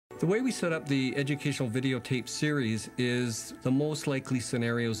The way we set up the educational videotape series is the most likely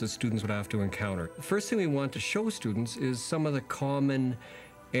scenarios that students would have to encounter. The first thing we want to show students is some of the common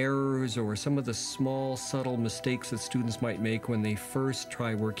errors or some of the small, subtle mistakes that students might make when they first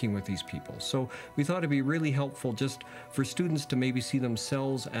try working with these people. So we thought it'd be really helpful just for students to maybe see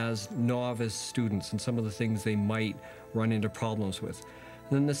themselves as novice students and some of the things they might run into problems with.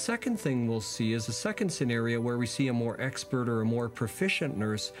 Then the second thing we'll see is the second scenario where we see a more expert or a more proficient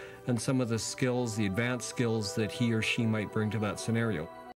nurse and some of the skills, the advanced skills that he or she might bring to that scenario.